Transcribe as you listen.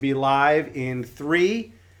Be live in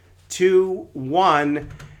 3, 2, 1.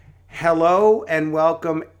 Hello and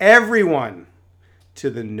welcome everyone to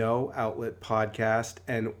the No Outlet Podcast.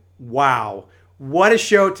 And wow, what a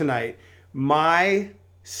show tonight. My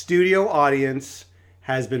studio audience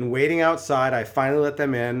has been waiting outside. I finally let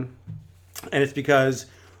them in. And it's because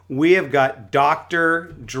we have got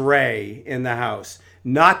Dr. Dre in the house.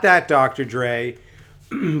 Not that Dr. Dre,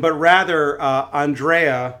 but rather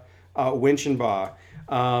Andrea Winchenbaugh.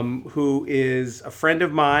 Who is a friend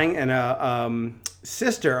of mine and a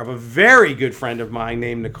sister of a very good friend of mine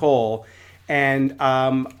named Nicole. And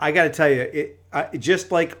I got to tell you,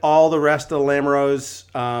 just like all the rest of the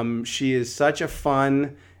Lamoureux, she is such a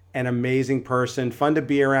fun and amazing person, fun to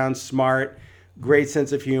be around, smart, great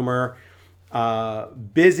sense of humor,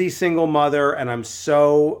 busy single mother, and I'm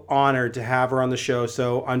so honored to have her on the show.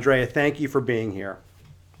 So, Andrea, thank you for being here.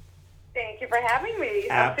 Thank you for having me.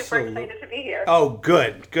 Absolutely. I'm super excited to be here. Oh,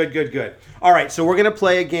 good. All right, so we're going to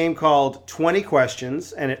play a game called 20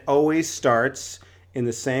 Questions, and it always starts in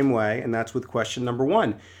the same way, and that's with question number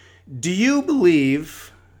 1. Do you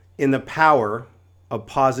believe in the power of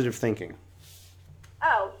positive thinking?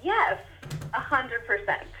 Oh, yes,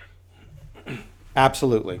 100%.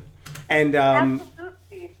 Absolutely. And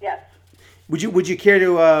Absolutely, yes. would you care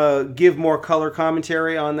to give more color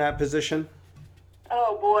commentary on that position?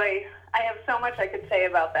 Oh, boy. I have so much I could say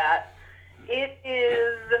about that. It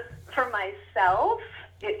is, for myself,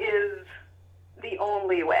 it is the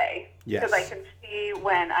only way. Yes. Because I can see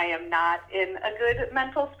when I am not in a good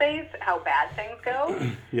mental space, how bad things go.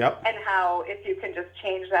 Yep. And how if you can just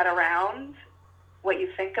change that around, what you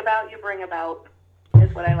think about, you bring about,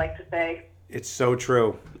 is what I like to say. It's so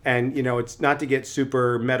true. And, you know, it's not to get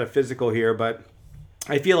super metaphysical here, but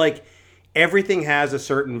I feel like everything has a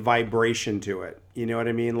certain vibration to it. You know what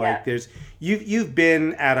I mean? Like there's you've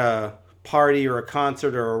been at a party or a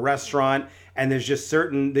concert or a restaurant, and there's just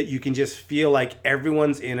certain that you can just feel like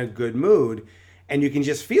everyone's in a good mood, and you can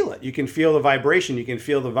just feel it. You can feel the vibration, you can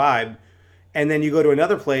feel the vibe. And then you go to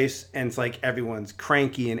another place and it's like everyone's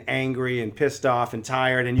cranky and angry and pissed off and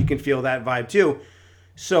tired, and you can feel that vibe too.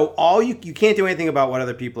 So all you can't do anything about what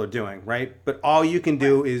other people are doing, right? But all you can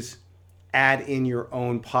do is add in your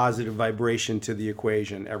own positive vibration to the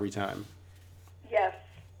equation every time. Yes.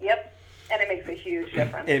 Yep. And it makes a huge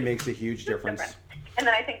difference. It makes a huge difference. And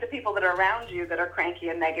then I think the people that are around you that are cranky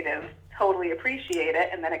and negative totally appreciate it,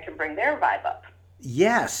 and then it can bring their vibe up.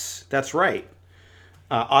 Yes, that's right.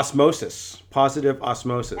 Osmosis, positive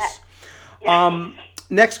osmosis. Yes.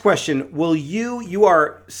 Next question. You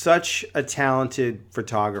are such a talented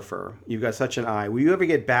photographer. You've got such an eye. Will you ever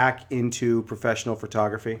get back into professional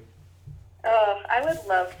photography? I would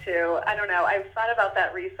love to. I don't know. I've thought about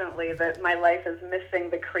that recently, that my life is missing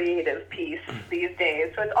the creative piece these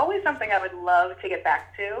days. So it's always something I would love to get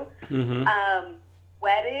back to. Mm-hmm.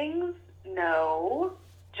 Weddings, no,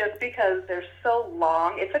 just because they're so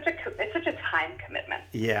long. It's such a time commitment.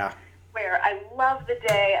 Yeah. Where I love the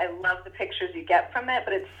day, I love the pictures you get from it,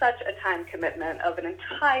 but it's such a time commitment of an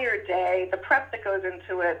entire day, the prep that goes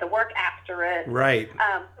into it, the work after it. Right.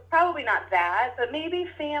 Probably not that, but maybe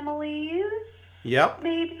families. Yep.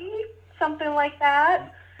 Maybe something like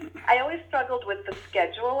that. I always struggled with the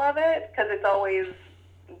schedule of it because it's always,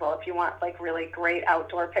 well, if you want like really great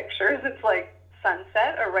outdoor pictures, it's like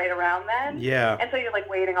sunset or right around then. Yeah. And so you're like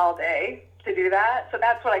waiting all day to do that. So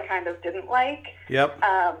that's what I kind of didn't like. Yep.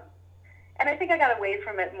 And I think I got away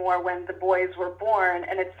from it more when the boys were born,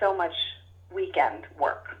 and it's so much weekend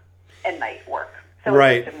work and night work. So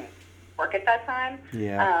right. It didn't work at that time.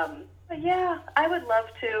 Yeah. But yeah, I would love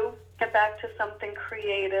to get back to something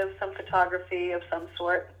creative, some photography of some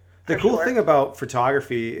sort. The cool thing about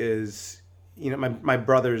photography is, you know, my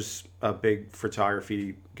brother's a big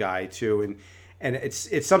photography guy too, and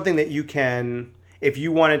it's something that you can, if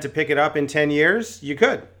you wanted to pick it up in 10 years, you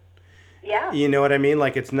could. Yeah. You know what I mean?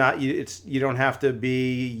 Like you don't have to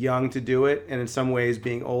be young to do it, and in some ways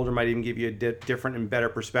being older might even give you a different and better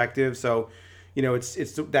perspective. So, you know, it's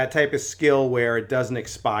that type of skill where it doesn't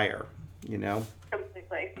expire, you know?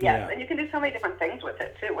 Completely. Yes. Yeah. And you can do so many different things with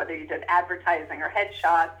it too, whether you did advertising or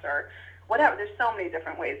headshots or whatever. There's so many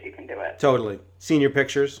different ways you can do it. Totally. Senior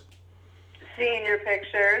pictures. Senior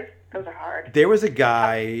pictures. Those are hard. There was a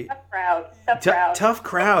guy. Tough crowd. Tough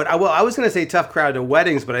crowd. I was going to say tough crowd to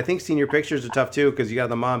weddings, but I think senior pictures are tough too because you got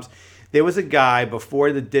the moms. There was a guy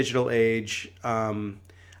before the digital age.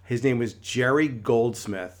 His name was Jerry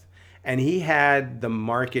Goldsmith, and he had the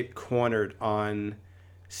market cornered on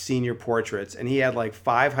senior portraits, and he had like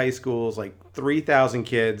 5 high schools, like 3,000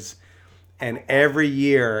 kids, and every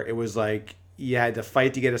year it was like you had to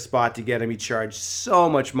fight to get a spot to get him. He charged so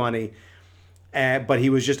much money. but he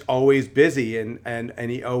was just always busy and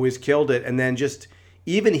he always killed it. And then just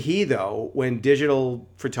even he, though, when digital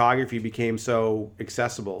photography became so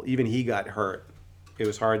accessible, even he got hurt. It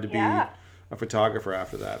was hard to be a photographer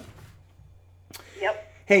after that.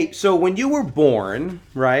 Yep. Hey, so when you were born,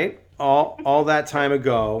 right, all that time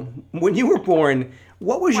ago, when you were born,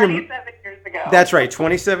 what was 27 years ago. That's right,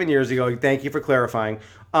 27 years ago. Thank you for clarifying.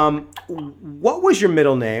 What was your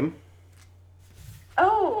middle name?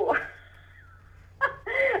 Oh,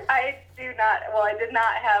 I did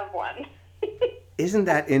not have one. Isn't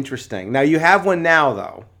that interesting? Now, you have one now,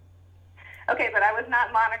 though. Okay, but I was not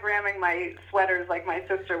monogramming my sweaters like my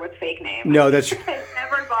sister with fake names. No, that's... It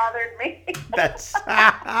never bothered me. That's...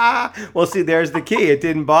 Well, see, there's the key. It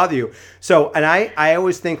didn't bother you. So, and I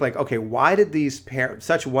always think, like, okay, why did these parents,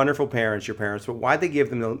 such wonderful parents, your parents, but why'd they give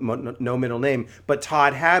them no middle name? But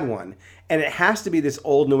Todd had one. And it has to be this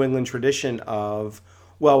old New England tradition of,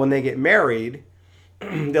 well, when they get married,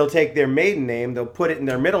 they'll take their maiden name, they'll put it in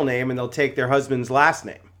their middle name, and they'll take their husband's last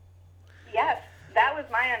name. Yes, that was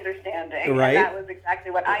my understanding. Right. And that was exactly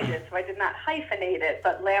what I did. So I did not hyphenate it,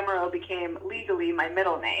 but Lamoureux became legally my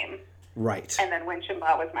middle name. Right. And then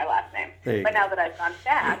Winchenbaugh was my last name. But now that I've gone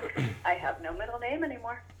back, I have no middle name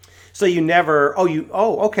anymore. So you never,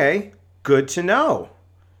 okay. Good to know.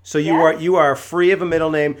 So you are free of a middle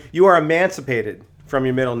name. You are emancipated from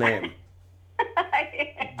your middle name.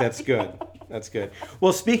 That's good. That's good.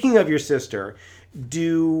 Well, speaking of your sister,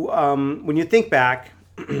 when you think back,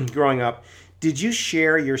 growing up, did you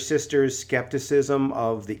share your sister's skepticism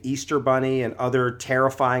of the Easter Bunny and other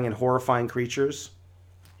terrifying and horrifying creatures?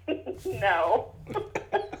 No.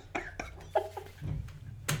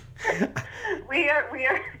 We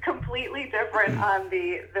are completely different on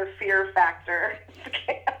the fear factor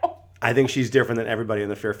scale. I think she's different than everybody on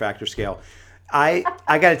the fear factor scale. I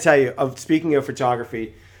got to tell you, speaking of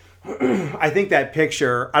photography, I think that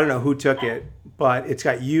picture, I don't know who took it, but it's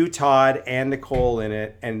got you, Todd, and Nicole in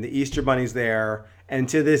it, and the Easter Bunny's there. And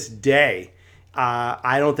to this day,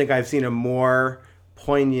 I don't think I've seen a more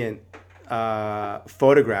poignant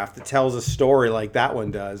photograph that tells a story like that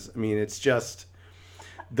one does. I mean, it's just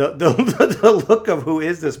the look of who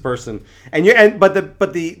is this person, but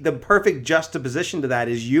the perfect juxtaposition to that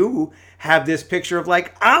is you have this picture of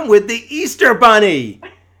like, I'm with the Easter Bunny.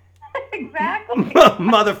 Exactly.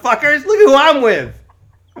 Motherfuckers, look who I'm with.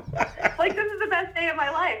 Like, this is the best day of my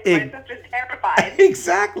life. My sister's terrified.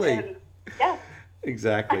 Exactly. And, yeah.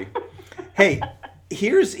 Exactly. Hey,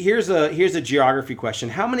 here's a geography question.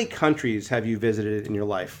 How many countries have you visited in your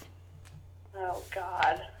life? Oh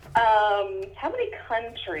God. How many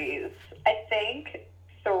countries? I think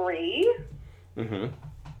 3. Mm-hmm.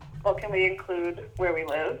 Well, can we include where we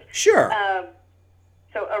live? Sure.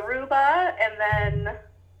 So Aruba, and then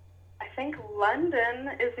I think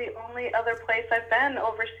London is the only other place I've been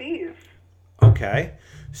overseas. Okay.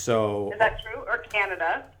 So... Is that true? Or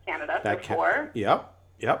Canada? Canada, so 4.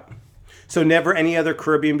 Yep. So never any other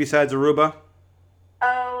Caribbean besides Aruba?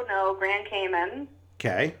 Oh, no. Grand Cayman.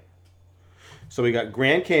 Okay. So we got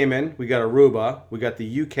Grand Cayman, we got Aruba, we got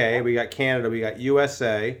the UK, we got Canada, we got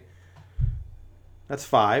USA. That's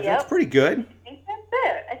 5. Yep. That's pretty good.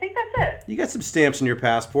 I think that's it. You got some stamps in your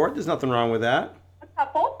passport. There's nothing wrong with that. A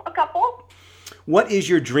couple. What is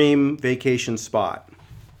your dream vacation spot?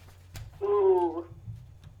 Ooh,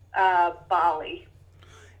 Bali.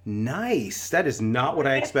 Nice. That is not what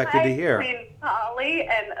I expected to hear. Between Bali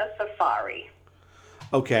and a safari.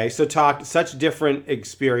 Okay, so talk such different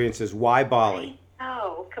experiences. Why Bali?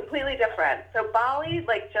 Oh, completely different. So Bali,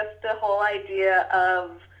 like just the whole idea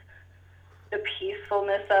of the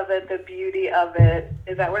peacefulness of it, the beauty of it.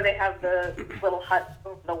 Is that where they have the little huts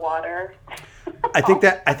over the water? I think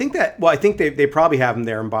they probably have them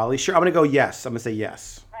there in Bali. Sure, I'm going to go yes. I'm going to say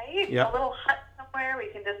yes. Right? Yep. A little hut somewhere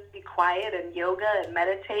we can just be quiet and yoga and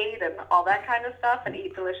meditate and all that kind of stuff and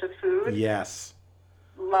eat delicious food. Yes.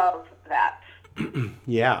 Love that.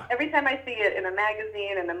 Yeah. Every time I see it in a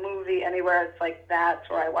magazine, in a movie, anywhere, it's like, that's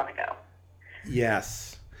where I want to go.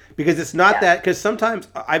 Yes. Because it's not that, because sometimes,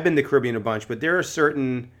 I've been to the Caribbean a bunch, but there are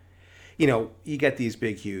certain, you get these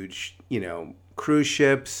big, huge, cruise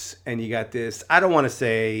ships, and you got this, I don't want to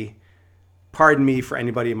say, pardon me for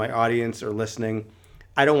anybody in my audience or listening,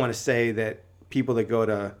 I don't want to say that people that go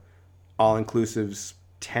to all-inclusives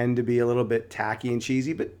tend to be a little bit tacky and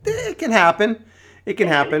cheesy, but it can happen. It can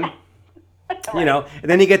happen. And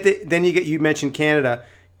then you mentioned Canada.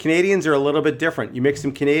 Canadians are a little bit different. You mix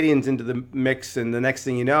some Canadians into the mix, and the next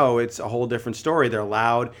thing you know, it's a whole different story. They're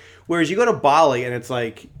loud. Whereas you go to Bali, and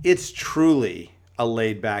it's truly a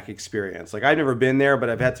laid-back experience. Like, I've never been there, but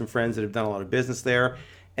I've had some friends that have done a lot of business there,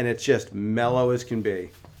 and it's just mellow as can be.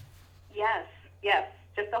 Yes. Yes,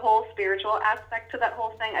 just the whole spiritual aspect to that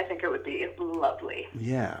whole thing, I think it would be lovely.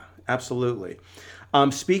 Yeah, absolutely.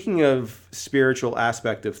 Speaking of spiritual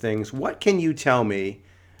aspect of things, what can you tell me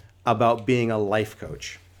about being a life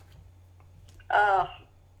coach? Uh,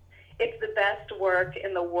 it's the best work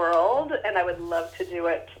in the world, and I would love to do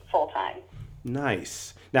it full time.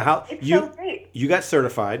 Nice. Now, how It's so great. you got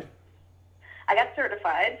certified? I got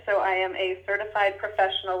certified, so I am a certified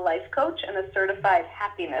professional life coach and a certified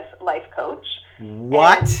happiness life coach.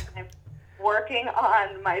 What? And I'm working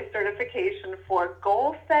on my certification for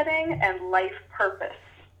goal setting and life purpose.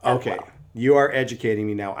 Okay, well. you are educating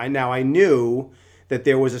me now. I knew that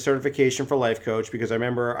there was a certification for life coach because I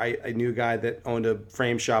remember I knew a guy that owned a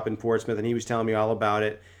frame shop in Portsmouth, and he was telling me all about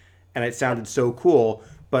it, and it sounded so cool.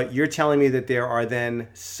 But you're telling me that there are then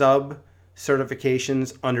sub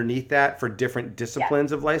certifications underneath that for different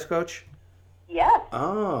disciplines of life coach? Yes.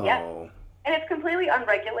 Oh. Yes. And it's completely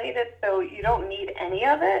unregulated, so you don't need any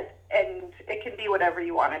of it, and it can be whatever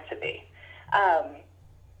you want it to be.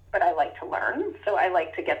 But I like to learn, so I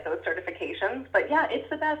like to get those certifications. But yeah, it's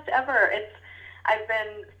the best ever. I've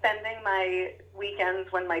been spending my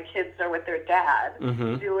weekends when my kids are with their dad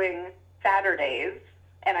doing Saturdays,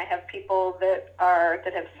 and I have people that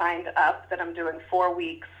have signed up that I'm doing 4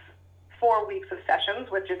 weeks of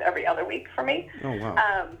sessions, which is every other week for me. Oh,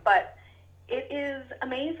 wow. But it is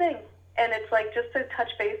amazing. And it's like just to touch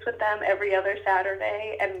base with them every other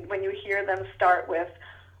Saturday. And when you hear them start with,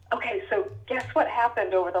 okay, so guess what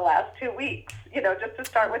happened over the last 2 weeks? Just to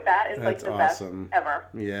start with that is like That's the awesome. best ever.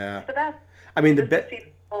 Yeah. It's the best. I mean, Just to see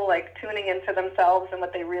people like tuning into themselves and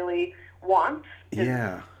what they really want is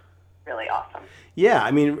really awesome. Yeah,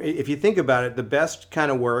 I mean, if you think about it, the best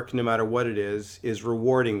kind of work, no matter what it is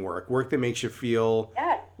rewarding work that makes you feel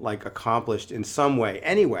like accomplished in some way.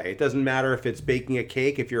 Anyway, it doesn't matter if it's baking a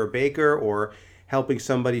cake, if you're a baker, or helping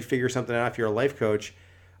somebody figure something out if you're a life coach.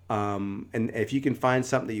 And if you can find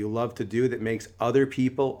something that you love to do that makes other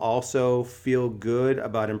people also feel good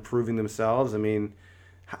about improving themselves, I mean,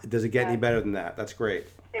 does it get any better than that? That's great.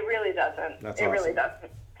 It really doesn't. That's it awesome. really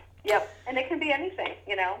doesn't. Yep. And it can be anything,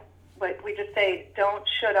 But we just say, don't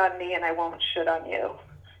should on me and I won't should on you.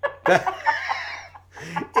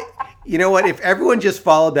 You know what? If everyone just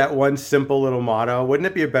followed that one simple little motto, wouldn't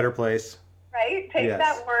it be a better place? Right? Take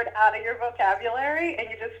that word out of your vocabulary and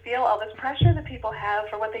you just feel all this pressure that people have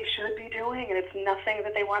for what they should be doing, and it's nothing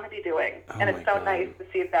that they want to be doing. And it's so nice to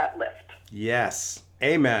see that lift. Yes.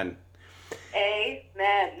 Amen.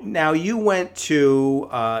 Amen. Now you went to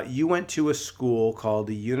a school called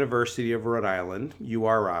the University of Rhode Island,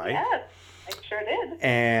 URI. Yes, I sure did.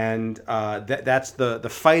 And that's the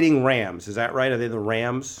Fighting Rams. Is that right? Are they the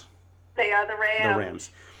Rams? They are the Rams. The Rams.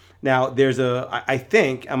 Now I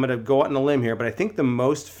think I'm going to go out on a limb here, but I think the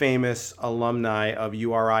most famous alumni of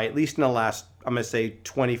URI, at least in the last, I'm going to say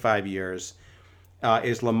 25 years,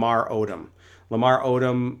 is Lamar Odom. Lamar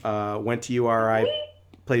Odom went to URI.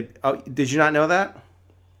 Played. Oh, did you not know that?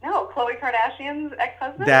 No, Khloe Kardashian's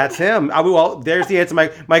ex-husband? That's him. Well, there's the answer.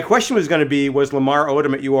 My question was going to be, was Lamar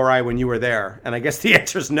Odom at URI when you were there? And I guess the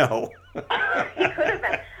answer is no. He could have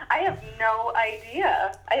been. I have no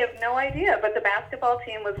idea. But the basketball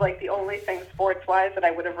team was like the only thing sports-wise that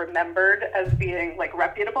I would have remembered as being like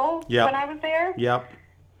reputable when I was there. Yep.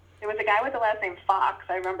 There was a guy with the last name Fox.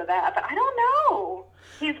 I remember that. But I don't know.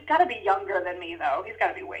 He's got to be younger than me, though. He's got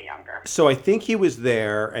to be way younger. So I think he was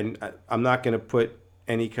there, and I'm not going to put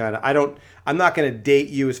any kind of, I'm not going to date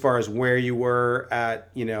you as far as where you were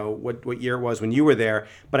at, what year it was when you were there,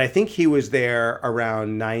 but I think he was there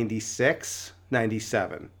around 96,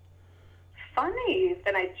 97. Funny.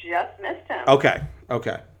 Then I just missed him. Okay.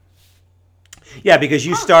 Yeah, because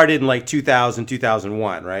you started in like 2000,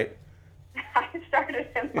 2001, right? I started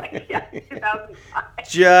in 2005.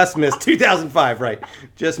 Just missed 2005, right?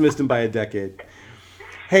 Just missed him by a decade.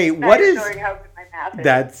 Hey, what is? Showing how good my math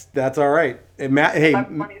is. That's all right. Hey,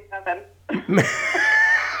 I'm 27.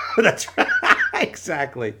 That's right.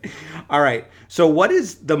 Exactly. All right. So, what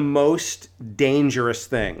is the most dangerous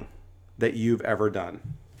thing that you've ever done?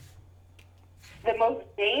 The most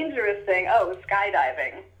dangerous thing? Oh,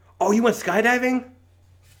 skydiving. Oh, you went skydiving?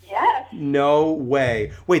 Yes. No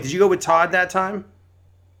way. Wait, did you go with Todd that time?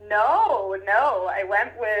 No. I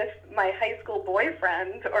went with my high school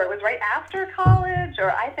boyfriend, or it was right after college,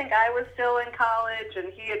 or I think I was still in college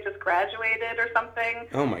and he had just graduated or something.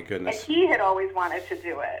 Oh my goodness. And he had always wanted to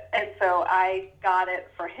do it. And so I got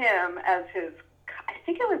it for him as his, I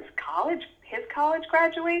think it was his college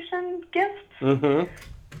graduation gift. Mm-hmm.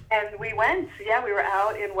 And we went, we were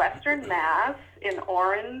out in Western Mass, in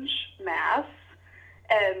Orange, Mass,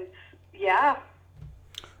 and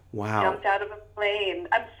Wow. Jumped out of a plane.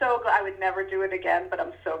 I'm so glad. I would never do it again, but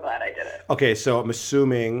I'm so glad I did it. Okay, so I'm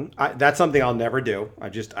assuming that's something I'll never do.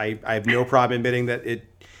 I have no problem admitting that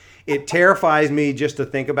it terrifies me just to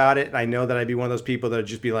think about it. I know that I'd be one of those people that would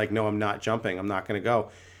just be like, no, I'm not jumping. I'm not going to go.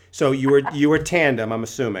 So you were tandem, I'm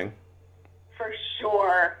assuming. For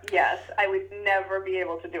sure, yes. I would never be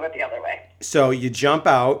able to do it the other way. So you jump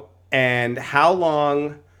out, and how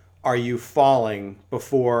long are you falling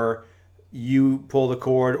before you pull the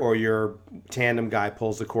cord or your tandem guy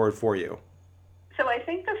pulls the cord for you? So I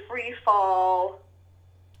think the free fall,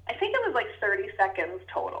 I think it was like 30 seconds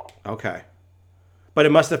total. Okay. But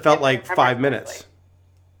it must have felt like 5 minutes.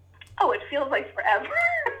 Oh, it feels like forever.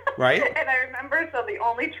 Right? And I remember, so the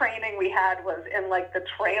only training we had was in like the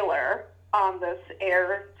trailer on this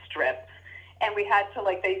airstrip. And we had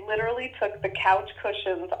to they literally took the couch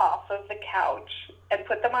cushions off of the couch and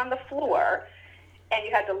put them on the floor. And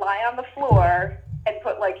you had to lie on the floor and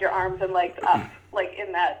put your arms and legs up,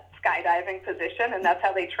 in that skydiving position. And that's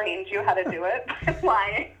how they trained you how to do it,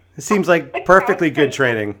 lying. It seems like perfectly good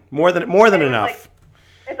training. More than enough.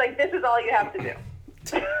 It's like, this is all you have to do.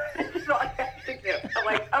 This is all you have to do. I'm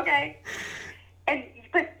like, okay.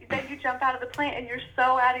 But then you jump out of the plane and you're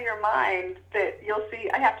so out of your mind that you'll see,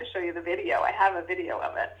 I have to show you the video. I have a video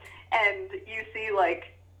of it. And you see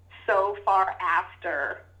so far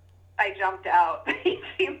after I jumped out, you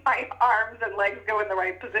see my arms and legs go in the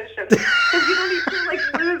right position. Because you don't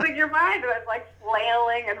even losing your mind. I was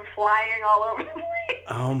flailing and flying all over the place.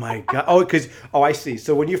 Oh my God. Oh, I see.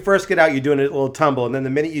 So when you first get out, you're doing a little tumble. And then the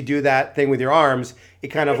minute you do that thing with your arms, it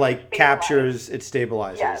kind of captures, it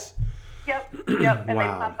stabilizes. Yes. Yep. And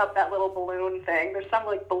Wow. they pump up that little balloon thing. There's some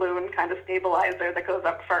balloon kind of stabilizer that goes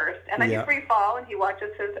up first. And then you free fall and he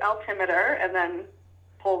watches his altimeter and then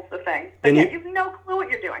pulls the thing. But you have no clue what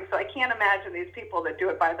you're doing. So I can't imagine these people that do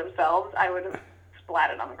it by themselves. I would have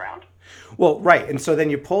splatted on the ground. Well, right. And so then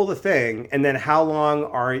you pull the thing, and then how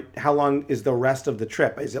long is the rest of the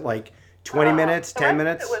trip? Is it 20 minutes, 10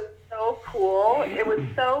 minutes? It was so cool. It was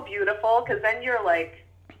so beautiful because then you're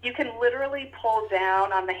you can literally pull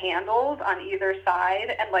down on the handles on either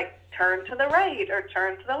side and turn to the right or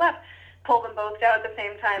turn to the left. Pull them both down at the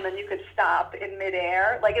same time, and you could stop in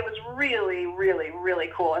midair. It was really, really, really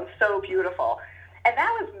cool and so beautiful. And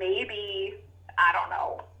that was maybe, I don't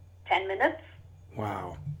know, 10 minutes?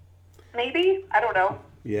 Wow. Maybe? I don't know.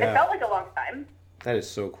 Yeah. It felt like a long time. That is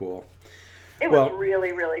so cool. It was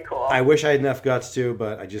really, really cool. I wish I had enough guts to,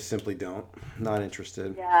 but I just simply don't. Not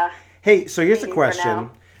interested. Yeah. Hey, so here's the question.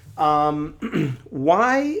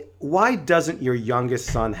 Why doesn't your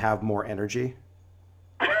youngest son have more energy?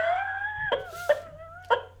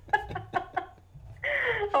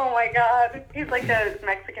 Oh my God, he's like a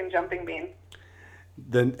Mexican jumping bean.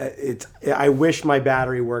 I wish my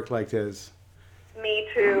battery worked like his. Me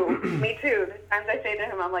too. Me too. There's times I say to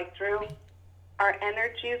him, I'm like, Drew, our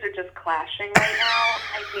energies are just clashing right now.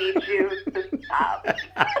 I need you to stop.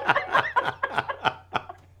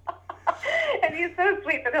 And he's so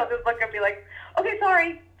sweet that he'll just look and be like, okay,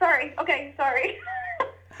 sorry, okay, sorry.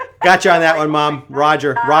 Gotcha on that one, Mom.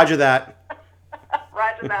 Roger that.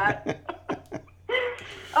 Roger that.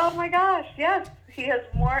 Oh my gosh, yes. He has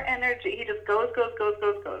more energy. He just goes.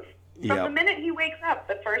 From the minute he wakes up,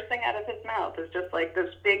 the first thing out of his mouth is just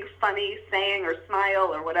this big funny saying or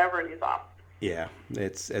smile or whatever, and he's off. Yeah,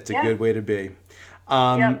 it's a good way to be.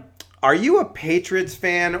 Are you a Patriots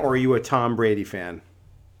fan or are you a Tom Brady fan?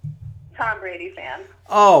 Tom Brady fan.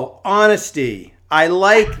 Oh, honesty. I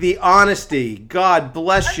like the honesty. God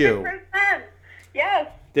bless you. 100%. Yes.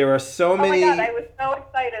 There are so many. Oh my God, I was so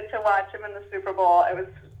excited to watch him in the Super Bowl. I was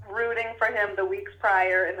rooting for him the weeks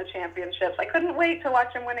prior in the championships. I couldn't wait to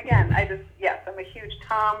watch him win again. I'm a huge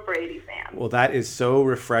Tom Brady fan. Well, that is so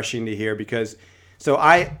refreshing to hear because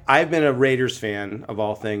I've been a Raiders fan of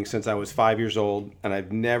all things since I was 5 years old, and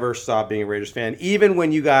I've never stopped being a Raiders fan. Even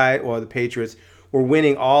when the Patriots were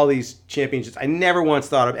winning all these championships, I never once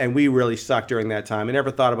thought of, and we really sucked during that time. I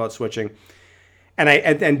never thought about switching.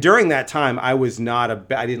 And during that time, I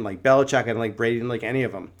didn't like Belichick, I didn't like Brady, I didn't like any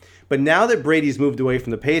of them. But now that Brady's moved away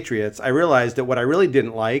from the Patriots, I realized that what I really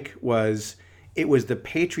didn't like was the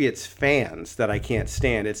Patriots fans that I can't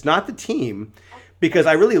stand. It's not the team, because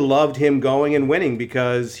I really loved him going and winning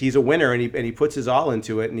because he's a winner and he puts his all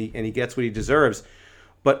into it and he gets what he deserves.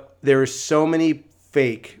 But there are so many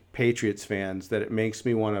fake Patriots fans that it makes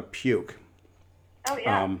me want to puke. Oh,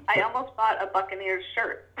 yeah. I almost bought a Buccaneers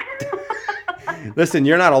shirt. Listen,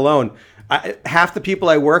 you're not alone. Half the people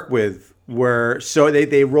I work with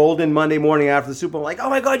they rolled in Monday morning after the Super Bowl, like, oh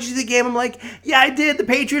my God, did you see the game? I'm like, yeah, I did. The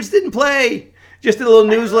Patriots didn't play. Just a little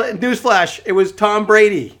news flash. It was Tom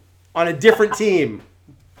Brady on a different team.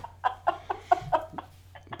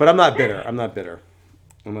 But I'm not bitter. I'm not bitter.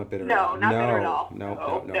 I'm not bitter. No, not bitter at all.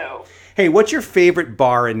 No. Hey, what's your favorite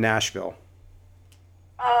bar in Nashville?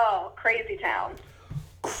 Oh, Crazy Town.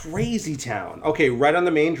 Crazy Town. Okay, right on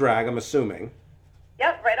the main drag, I'm assuming.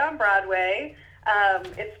 Yep, right on Broadway.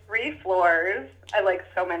 It's 3 floors. I like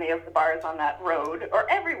so many of the bars on that road, or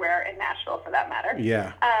everywhere in Nashville for that matter.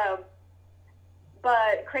 Yeah.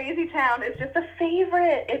 But Crazy Town is just a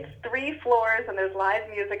favorite. It's 3 floors, and there's live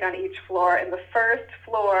music on each floor. And the first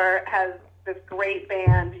floor has this great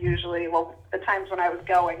band usually. Well, the times when I was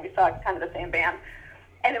going, we saw kind of the same band.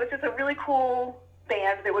 And it was just a really cool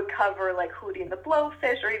band that would cover like Hootie and the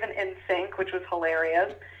Blowfish or even NSYNC, which was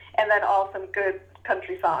hilarious. And then all some good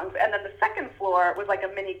country songs. And then the second floor was like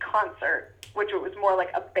a mini concert, which was more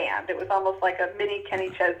like a band. It was almost like a mini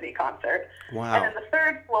Kenny Chesney concert. Wow. And then the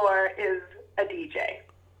third floor is a DJ.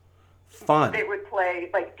 Fun. They would play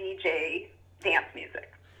like DJ dance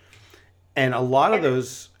music. And a lot of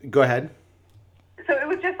those, go ahead. So it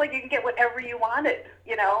was just like you can get whatever you wanted,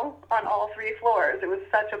 you know, on all 3 floors. It was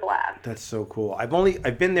such a blast. That's so cool.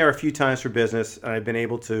 I've been there a few times for business, and I've been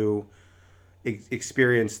able to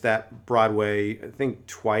experience that Broadway, I think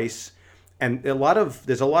twice. And there's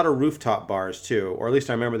a lot of rooftop bars too, or at least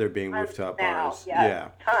I remember there being rooftop bars. Yeah.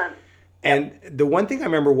 Tons. And the one thing I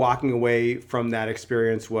remember walking away from that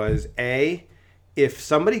experience was, if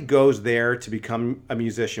somebody goes there to become a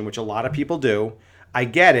musician, which a lot of people do, I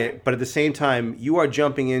get it, but at the same time, you are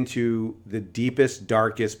jumping into the deepest,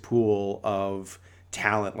 darkest pool of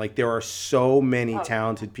talent. Like, there are so many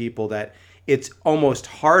talented people that it's almost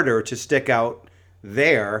harder to stick out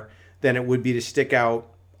there than it would be to stick out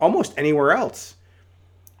almost anywhere else.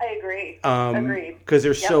 I agree. Agreed. Because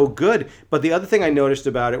they're so good. But the other thing I noticed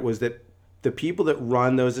about it was that the people that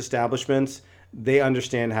run those establishments, they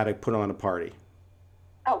understand how to put on a party.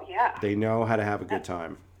 Oh, yeah. They know how to have a good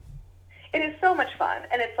time. It is so much fun.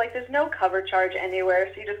 And it's like there's no cover charge anywhere.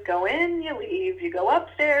 So you just go in, you leave. You go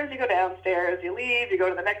upstairs, you go downstairs, you leave, you go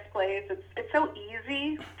to the next place. It's so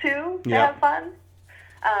easy, too, to have fun.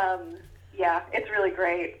 Yeah, it's really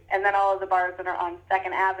great. And then all of the bars that are on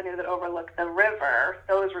 2nd Avenue that overlook the river,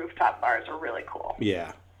 those rooftop bars are really cool.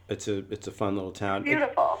 Yeah, it's a fun little town.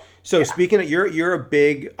 Beautiful. So speaking of, you're a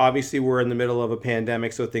big, obviously we're in the middle of a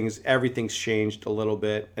pandemic, so everything's changed a little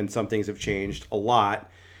bit, and some things have changed a lot.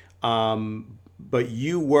 But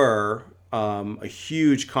you were a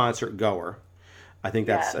huge concert goer. I think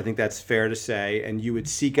that's fair to say. And you would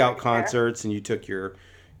seek out concerts, and you took your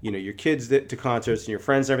kids to concerts and your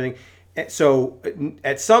friends and everything. So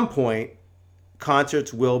at some point,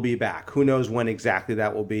 concerts will be back. Who knows when exactly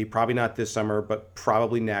that will be? Probably not this summer, but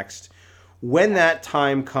probably next. When that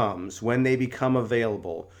time comes, when they become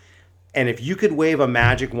available, and if you could wave a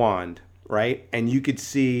magic wand, right, and you could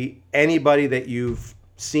see anybody that you've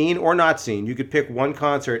seen or not seen, you could pick one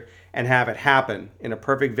concert and have it happen in a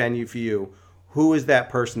perfect venue for you, who is that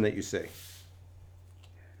person that you see?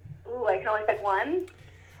 Ooh, I can only pick one?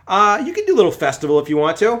 You can do a little festival if you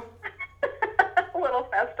want to. A little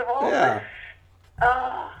festival? Yeah.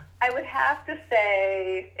 I would have to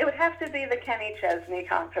say, it would have to be the Kenny Chesney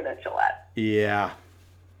concert at Gillette. Yeah.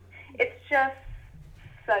 It's just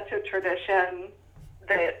such a tradition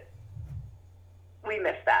that we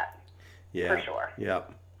miss that. Yeah. For sure.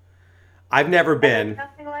 Yep. I've never been. There's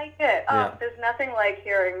nothing like it. There's nothing like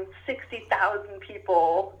hearing 60,000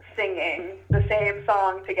 people singing the same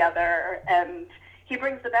song together, and he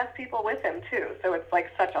brings the best people with him too. So it's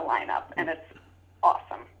like such a lineup, and it's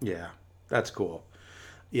awesome. Yeah, that's cool.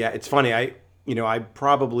 Yeah, it's funny.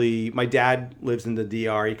 My dad lives in the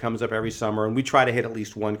DR. He comes up every summer, and we try to hit at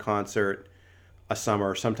least one concert a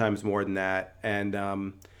summer, sometimes more than that. And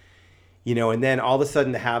and then all of a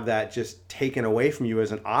sudden to have that just taken away from you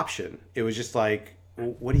as an option, it was just like,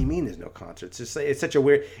 what do you mean there's no concerts? It's such a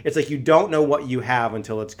weird, it's like you don't know what you have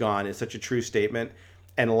until it's gone. It's such a true statement.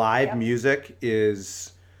 And live music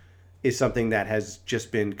is something that has just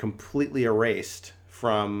been completely erased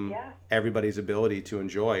from everybody's ability to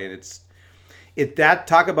enjoy. And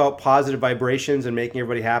talk about positive vibrations and making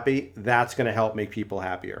everybody happy, that's going to help make people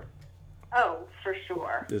happier. Oh, for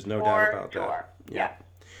sure. There's no doubt about that. Yeah.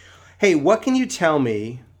 Hey, what can you tell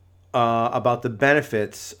me about the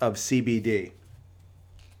benefits of CBD?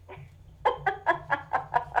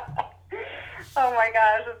 Oh my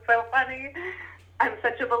gosh, it's so funny. I'm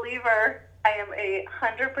such a believer. I am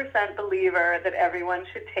 100% believer that everyone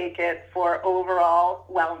should take it for overall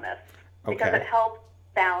wellness because it helps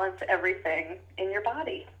balance everything in your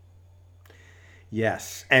body.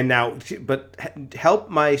 Yes. And now, but help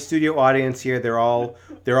my studio audience here. They're all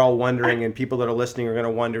wondering, and people that are listening are going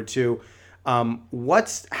to wonder too. How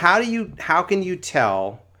can you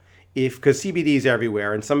tell because CBD is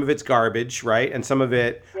everywhere and some of it's garbage, right? And some of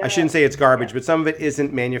it, I Yeah. shouldn't say it's garbage, Yeah. but some of it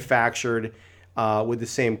isn't manufactured with the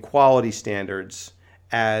same quality standards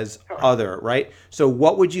as Sure. other, right? So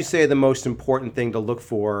what would you say the most important thing to look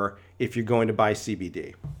for if you're going to buy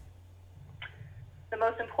CBD? The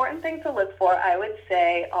most important thing to look for, I would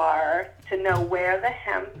say, are to know where the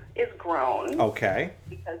hemp is grown. Okay.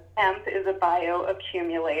 Because hemp is a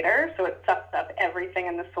bioaccumulator, so it sucks up everything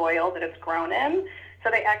in the soil that it's grown in. So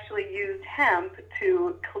they actually used hemp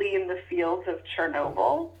to clean the fields of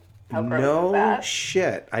Chernobyl. How gross is No that?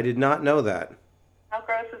 shit. I did not know that. How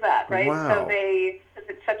gross is that, right? Wow. So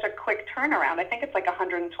it's such a quick turnaround. I think it's like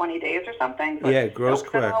 120 days or something. So Yeah, it grows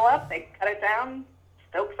soaks quick. it all up. They cut it down,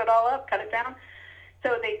 stokes it all up, cut it down.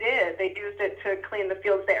 So they did. They used it to clean the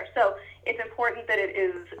fields there. So it's important that it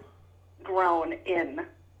is grown in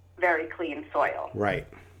very clean soil. Right.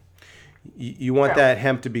 You want that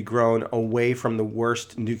hemp to be grown away from the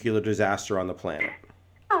worst nuclear disaster on the planet.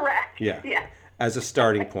 Correct. Yeah. Yeah. As a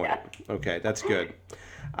starting point. Okay, that's good.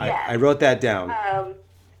 Yes. I wrote that down.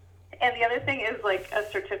 And the other thing is like a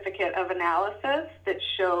certificate of analysis that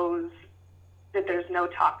shows that there's no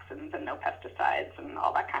toxins and no pesticides and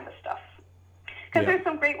all that kind of stuff. Because there's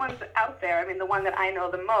some great ones out there. I mean, the one that I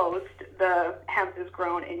know the most, the hemp is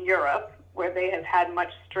grown in Europe, where they have had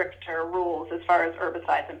much stricter rules as far as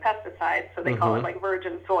herbicides and pesticides. So they call it like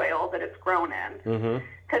virgin soil that it's grown in.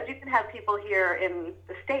 Because you can have people here in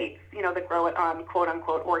the States, that grow it on quote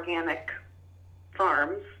unquote organic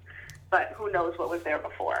farms, but who knows what was there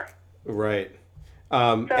before. Right.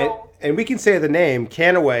 And we can say the name.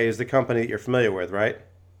 Canaway is the company that you're familiar with, right?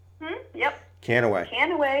 Yep. Canaway.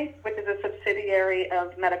 Canaway, which is a subsidiary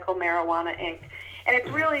of Medical Marijuana Inc. And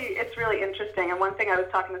it's really interesting. And one thing I was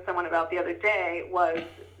talking to someone about the other day was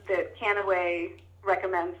that Canaway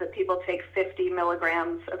recommends that people take 50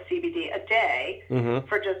 milligrams of CBD a day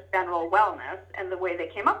for just general wellness. And the way they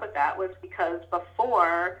came up with that was because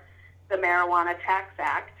before the Marijuana Tax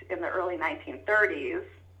Act in the early 1930s,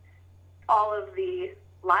 all of the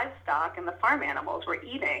livestock and the farm animals were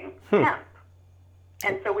eating hemp.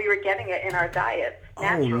 And so we were getting it in our diets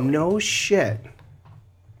naturally. Oh, no shit.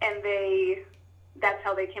 And that's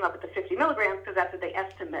how they came up with the 50 milligrams, because that's what they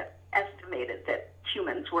estimated that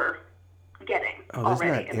humans were getting Isn't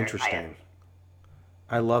already that in their interesting? diets.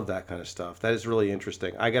 I love that kind of stuff. That is really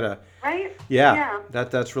interesting. Right? Yeah.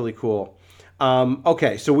 That's really cool.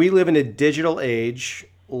 Okay, so we live in a digital age,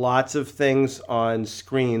 lots of things on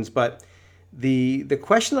screens, but the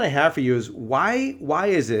question I have for you is why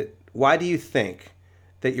do you think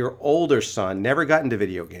that your older son never got into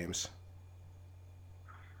video games?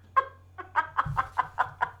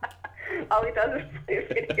 All he does is play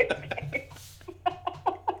video games.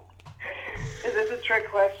 Is this a trick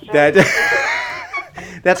question?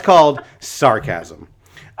 That's called sarcasm,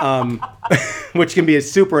 which can be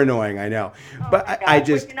super annoying, I know. But I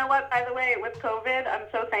just... But you know what, by the way, with COVID, I'm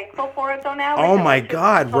so thankful for it though now. Oh my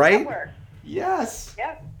God, right? Network. Yes.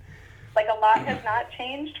 Yeah. Like a lot has not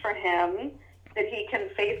changed for him, that he can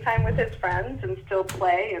FaceTime with his friends and still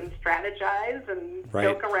play and strategize and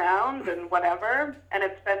joke around and whatever. And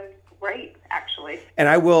it's been great, actually. And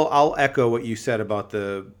I'll echo what you said about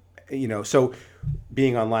so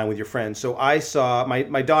being online with your friends. So I saw,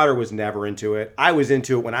 my daughter was never into it. I was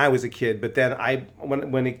into it when I was a kid, but then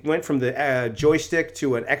when it went from the joystick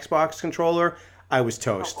to an Xbox controller, I was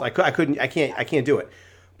toast. I can't do it.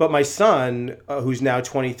 But my son, who's now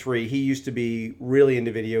 23, he used to be really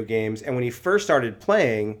into video games. And when he first started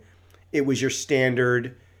playing, it was your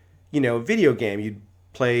standard, video game. You'd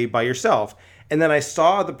play by yourself. And then I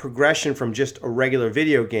saw the progression from just a regular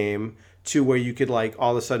video game to where you could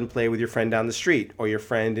all of a sudden play with your friend down the street or your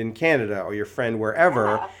friend in Canada or your friend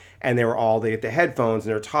wherever. And they had the headphones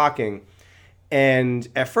and they're talking. And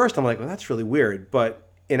at first I'm like, well, that's really weird. But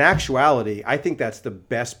in actuality, I think that's the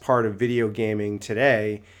best part of video gaming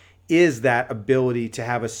today is that ability to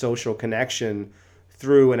have a social connection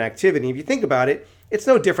through an activity. If you think about it, it's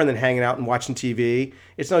no different than hanging out and watching TV.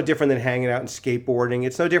 It's no different than hanging out and skateboarding.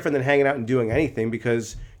 It's no different than hanging out and doing anything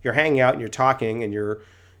because you're hanging out and you're talking and you're,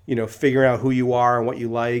 figuring out who you are and what you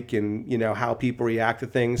like and, how people react to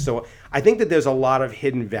things. So I think that there's a lot of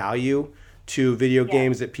hidden value to video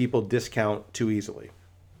games that people discount too easily.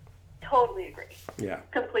 Totally agree. Yeah.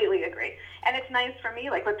 Completely agree. And it's nice for me,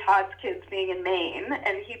 like with Todd's kids being in Maine,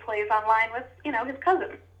 and he plays online with, his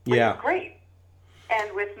cousin. Which is great.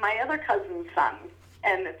 And with my other cousin's son.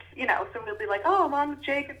 And it's, so we'll be like, oh, I'm on with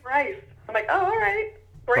Jake and Bryce. I'm like, oh, all right.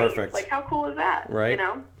 Great. Perfect. Like, how cool is that? Right.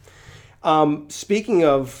 Speaking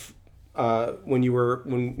of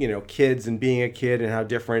when kids and being a kid and how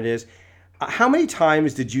different it is, how many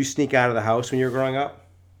times did you sneak out of the house when you were growing up?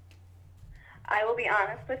 I will be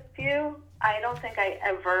honest with you. I don't think I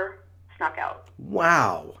ever snuck out.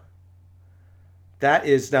 Wow. That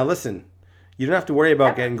is, now listen, you don't have to worry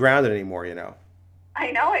about getting grounded anymore, you know.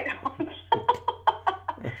 I know I don't.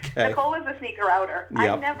 Okay. Nicole was a sneaker outer. Yep.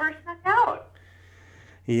 I never snuck out.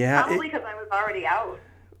 Yeah. Probably because I was already out.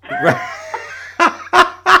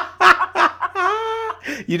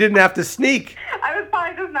 You didn't have to sneak. I was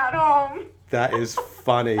probably just not home. That is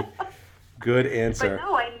funny. Good answer. But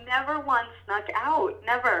no, I never once snuck out.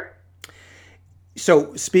 Never.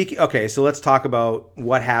 So okay, so let's talk about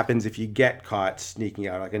what happens if you get caught sneaking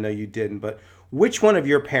out. Like I know you didn't, but which one of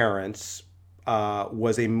your parents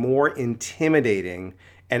was a more intimidating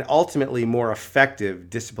and ultimately more effective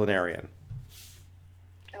disciplinarian?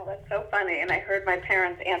 Oh, that's so funny. And I heard my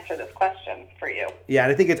parents answer this question for you. Yeah,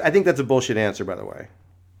 and I think that's a bullshit answer, by the way.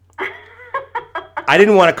 I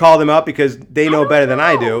didn't want to call them out because they know better than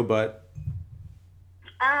I do, but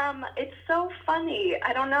it's so funny.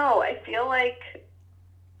 I don't know. I feel like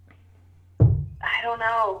I don't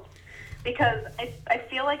know. Because I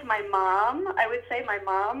feel like I would say my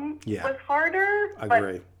mom was harder. I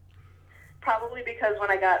agree. But probably because when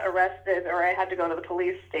I got arrested or I had to go to the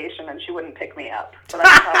police station and she wouldn't pick me up. So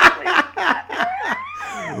that's probably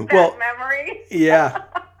that memory. Yeah.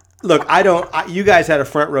 Look, you guys had a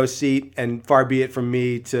front row seat, and far be it from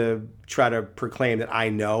me to try to proclaim that I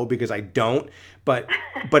know, because I don't. But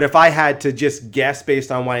if I had to just guess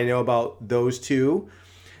based on what I know about those two,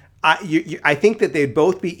 I think that they'd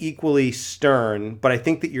both be equally stern, but I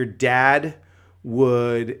think that your dad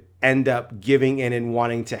would end up giving in and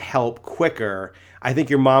wanting to help quicker. I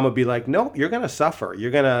think your mom would be like, no, you're going to suffer.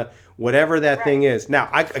 You're going to, whatever that thing is. Now,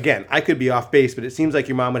 I could be off base, but it seems like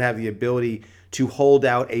your mom would have the ability to hold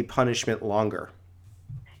out a punishment longer.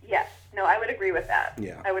 Yes. No, I would agree with that.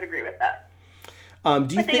 Yeah. I would agree with that.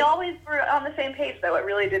 They always were on the same page, though. It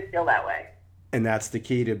really did feel that way. And that's the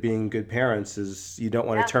key to being good parents, is you don't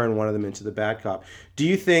want to turn one of them into the bad cop. Do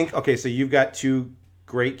you think, okay, so you've got two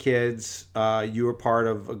great kids. You were part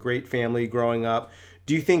of a great family growing up.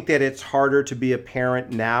 Do you think that it's harder to be a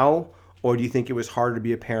parent now, or do you think it was harder to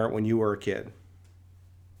be a parent when you were a kid?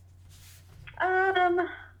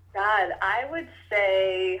 God, I would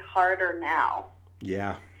say harder now.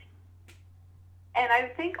 Yeah. And I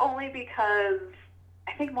think only because,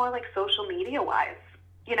 I think more like social media wise.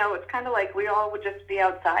 You know, it's kind of like we all would just be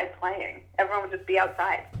outside playing. Everyone would just be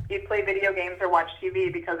outside. You'd play video games or watch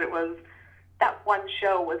TV because that one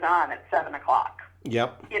show was on at 7 o'clock.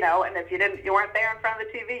 Yep. You know, and if you weren't there in front of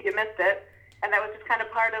the TV, you missed it. And that was just kind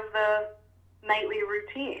of part of the nightly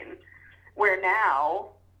routine. Where now,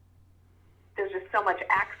 there's just so much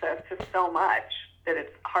access to so much that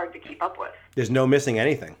it's hard to keep up with. There's no missing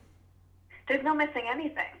anything. There's no missing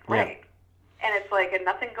anything, right? And it's like, and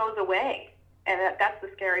nothing goes away. And that's the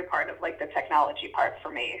scary part of, like, the technology part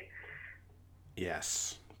for me.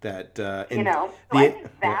 Yes. That, I think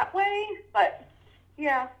that way, but,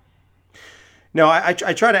 yeah. No, I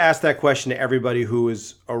try to ask that question to everybody who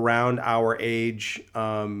is around our age,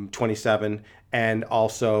 27, and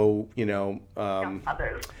also,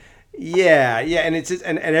 others. Yeah, and it's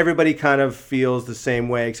and everybody kind of feels the same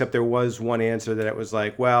way, except there was one answer that it was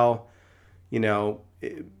like, well,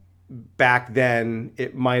 back then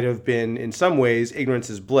it might have been, in some ways, ignorance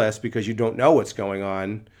is bliss because you don't know what's going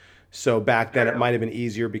on. So back then it might have been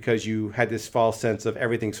easier because you had this false sense of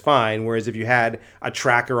everything's fine. Whereas if you had a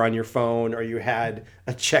tracker on your phone or you had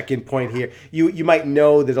a check-in point here, you might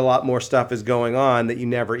know that a lot more stuff is going on that you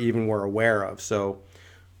never even were aware of. So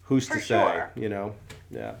who's to say,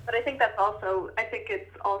 Yeah. But I think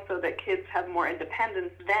it's also that kids have more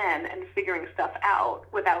independence then and figuring stuff out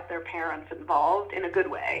without their parents involved in a good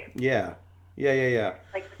way. Yeah.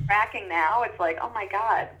 Like the tracking now, it's like, oh my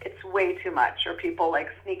God, it's way too much. Or people like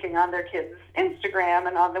sneaking on their kids' Instagram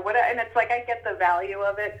and on the whatever. And it's like, I get the value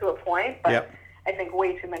of it to a point, but I think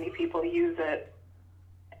way too many people use it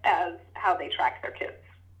as how they track their kids.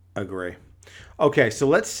 Agree. Okay, so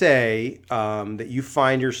let's say that you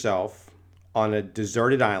find yourself on a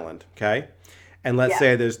deserted island, okay? And let's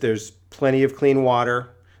say there's plenty of clean water,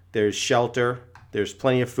 there's shelter, there's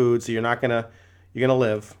plenty of food, so you're gonna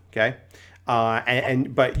live, okay?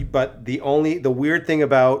 But the weird thing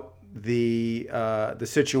about the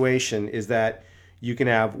situation is that you can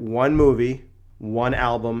have one movie, one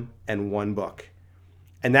album, and one book,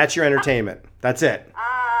 and that's your entertainment. That's it.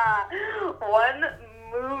 One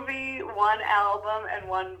movie, one album, and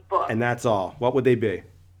one book. And that's all. What would they be?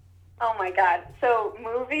 Oh my God. So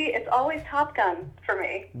movie, it's always Top Gun for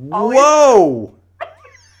me. Always. Whoa!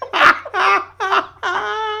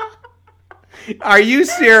 Are you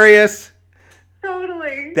serious?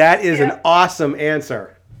 Totally. That is an awesome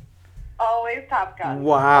answer. Always always Top Gun.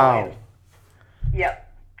 Wow. Always.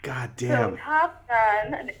 Yep. God So damn. Top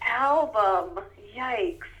Gun, an album.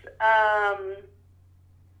 Yikes.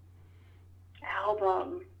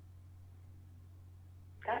 Album.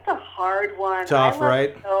 That's a hard one. Tough, I love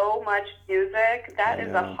right? so much music. That I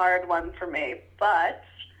is know. a hard one for me. But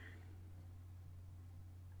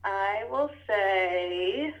I will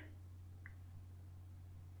say,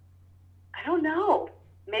 I don't know.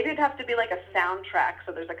 Maybe it'd have to be like a soundtrack,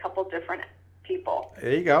 so there's a couple different people.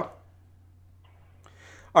 There you go.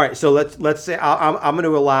 All right, so let's say I'm going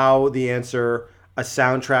to allow the answer a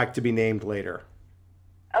soundtrack to be named later.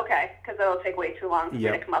 Okay, because it'll take way too long for me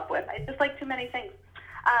Yep. to come up with. I just like too many things.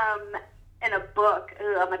 In a book,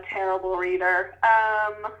 I'm a terrible reader.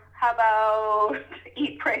 How about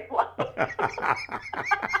Eat, Pray, Love? That's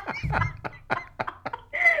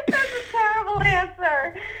a terrible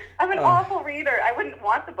answer. I'm an awful reader. I wouldn't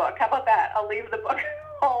want the book. How about that? I'll leave the book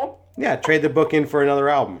home. Yeah, trade the book in for another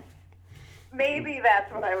album. Maybe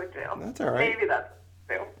that's what I would do. That's all right. Maybe that's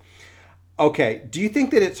what I would do. Okay, do you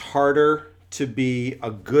think that it's harder to be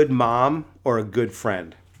a good mom or a good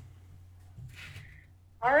friend?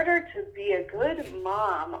 Harder to be a good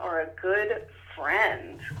mom or a good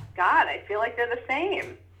friend. God, I feel like they're the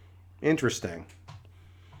same. Interesting.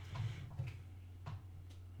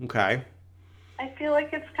 Okay. I feel like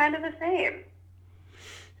it's kind of the same.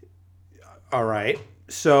 All right.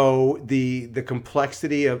 So the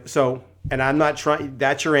complexity of and I'm not trying.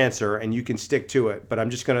 That's your answer, and you can stick to it. But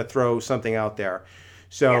I'm just going to throw something out there.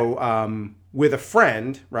 So with a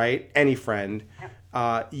friend, right? Any friend,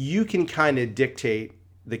 you can kind of dictate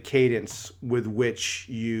the cadence with which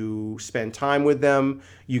you spend time with them.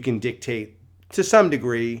 You can dictate to some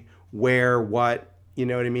degree where, what, you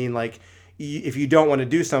know what I mean? Like if you don't want to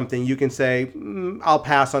do something, you can say, I'll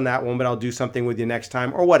pass on that one, but I'll do something with you next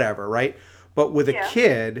time or whatever, right? But with a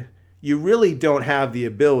kid, you really don't have the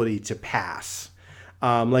ability to pass.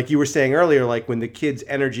 Like you were saying earlier, like when the kid's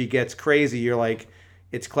energy gets crazy, you're like,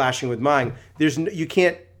 it's clashing with mine. You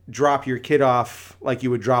can't drop your kid off like you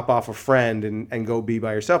would drop off a friend and go be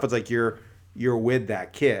by yourself. It's like you're with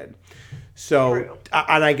that kid. So, True.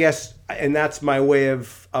 and I guess, and that's my way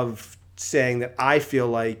of saying that I feel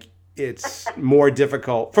like it's more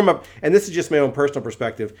difficult and this is just my own personal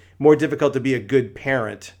perspective, more difficult to be a good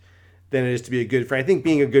parent than it is to be a good friend. I think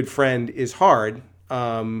being a good friend is hard,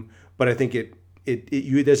 but I think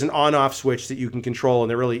there's an on-off switch that you can control, and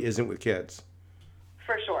there really isn't with kids.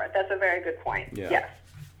 For sure. That's a very good point. Yeah. Yes.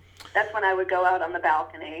 That's when I would go out on the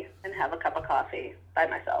balcony and have a cup of coffee by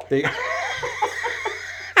myself.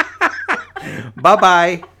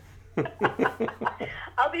 Bye-bye.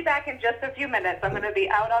 I'll be back in just a few minutes. I'm going to be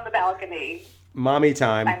out on the balcony Mommy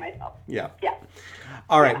time. by myself. Yeah. Yeah.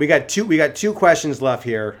 All right, we got two questions left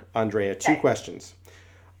here, Andrea. Two questions.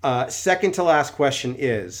 Second to last question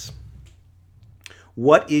is,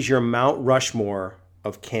 what is your Mount Rushmore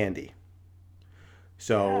of candy?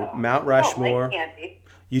 So Mount Rushmore. I don't like candy.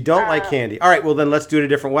 You don't like candy. All right, well then let's do it a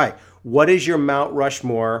different way. What is your Mount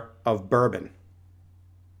Rushmore of bourbon?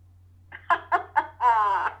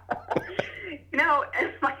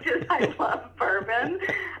 As much as I love bourbon,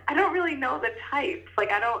 I don't really know the types. Like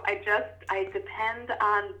I depend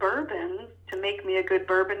on bourbons to make me a good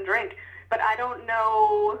bourbon drink, but I don't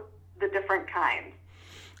know the different kinds.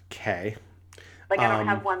 Okay. Like I don't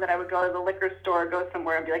have one that I would go to the liquor store, go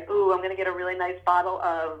somewhere and be like, ooh, I'm going to get a really nice bottle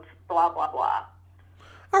of blah, blah, blah.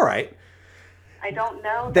 All right. I don't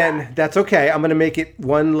know Then that's okay. I'm going to make it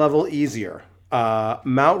one level easier.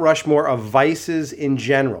 Mount Rushmore of vices in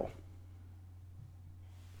general.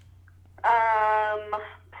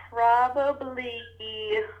 Probably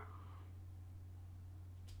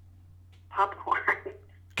popcorn.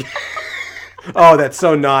 Oh, that's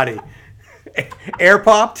so naughty. Air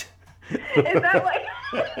popped? Is that like...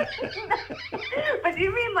 But do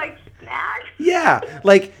you mean like snacks? Yeah.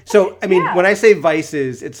 Like, so, I mean, when I say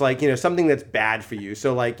vices, it's like, something that's bad for you.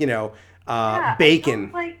 So like,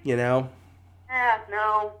 bacon, like, no.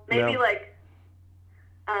 Maybe No. like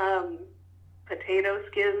potato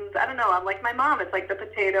skins. I don't know. I'm like my mom. It's like the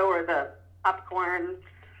potato or the popcorn.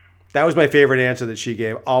 That was my favorite answer that she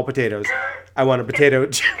gave. All potatoes. I want a potato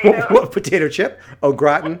potato chip, au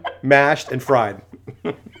gratin, mashed, and fried.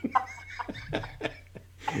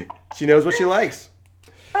 She knows what she likes.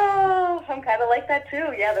 Oh, I'm kind of like that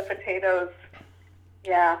too. Yeah, the potatoes.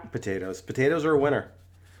 Yeah. Potatoes are a winner.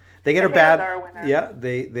 They get Potatoes a bad. are a winner. Yeah,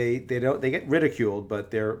 they get ridiculed, but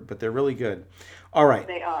they're really good. All right.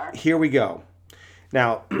 They are. Here we go.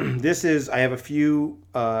 Now, I have a few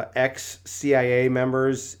ex-CIA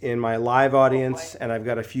members in my live audience, and I've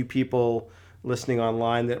got a few people listening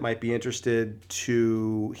online that might be interested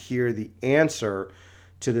to hear the answer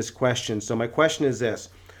to this question. So my question is this.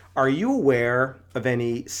 Are you aware of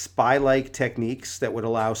any spy-like techniques that would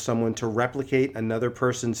allow someone to replicate another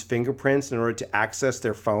person's fingerprints in order to access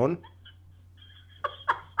their phone?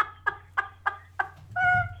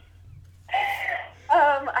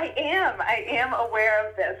 I am aware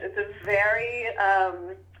of this. It's a very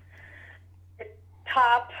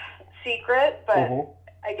top secret, but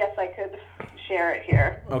I guess I could share it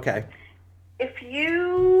here. Okay.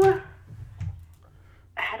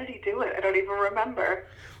 How did he do it? I don't even remember.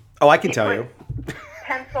 Oh, I can tell you.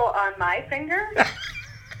 Pencil on my finger.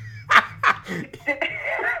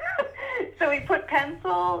 So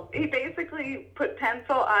he basically put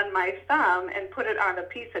pencil on my thumb and put it on a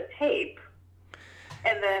piece of tape,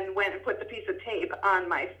 and then went and put the piece of tape on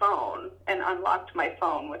my phone and unlocked my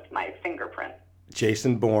phone with my fingerprint.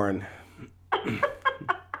 Jason Bourne.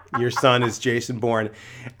 Your son is Jason Bourne.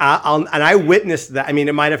 And I witnessed that. I mean,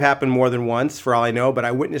 it might have happened more than once, for all I know, but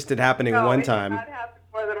I witnessed it happening one time. No, it did not happen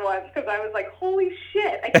more than once, because I was like, holy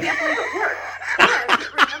shit, I can't believe it worked. And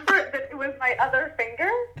remember that it was my other finger?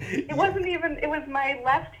 It was my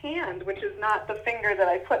left hand, which is not the finger that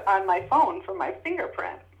I put on my phone for my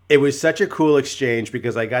fingerprint. It was such a cool exchange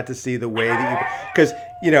because I got to see the way that because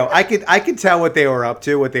I could tell what they were up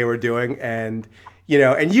to, what they were doing, and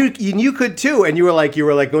and you could too, and you were like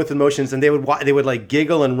going through the motions, and they would like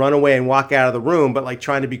giggle and run away and walk out of the room, but like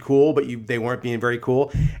trying to be cool, but they weren't being very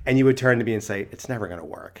cool, and you would turn to me and say, "It's never gonna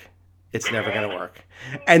work. It's never gonna work,"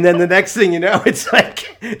 and then the next thing you know, it's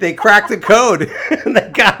like they cracked the code and they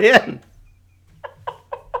got in.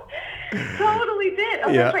 Totally did. Oh,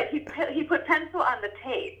 yeah. That's right. He put pencil on the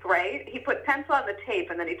tape, right? He put pencil on the tape,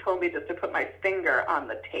 and then he told me just to put my finger on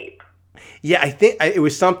the tape. Yeah, I think it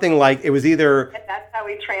was something like, it was either... And that's how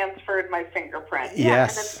he transferred my fingerprint. Yeah,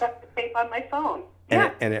 yes. And then stuck the tape on my phone.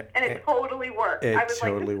 Yeah, and it totally worked. I was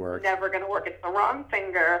totally like, worked. It's never going to work. It's the wrong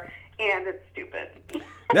finger, and it's stupid.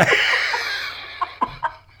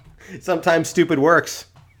 Sometimes stupid works.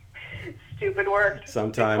 Stupid worked.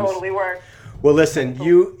 Sometimes. It totally worked. Well, listen,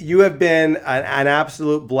 you have been an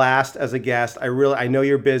absolute blast as a guest. I know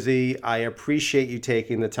you're busy. I appreciate you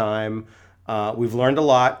taking the time. We've learned a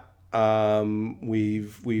lot.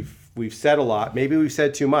 We've said a lot. Maybe we've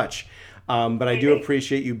said too much. But I do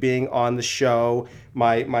appreciate you being on the show.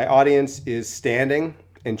 My audience is standing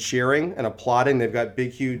and cheering and applauding. They've got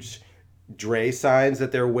big, huge Dre signs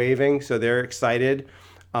that they're waving, so they're excited.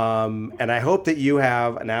 And I hope that you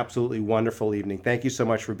have an absolutely wonderful evening. Thank you so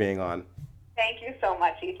much for being on. Thank you so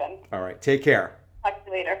much, Ethan. All right. Take care. Talk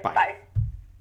to you later. Bye. Bye.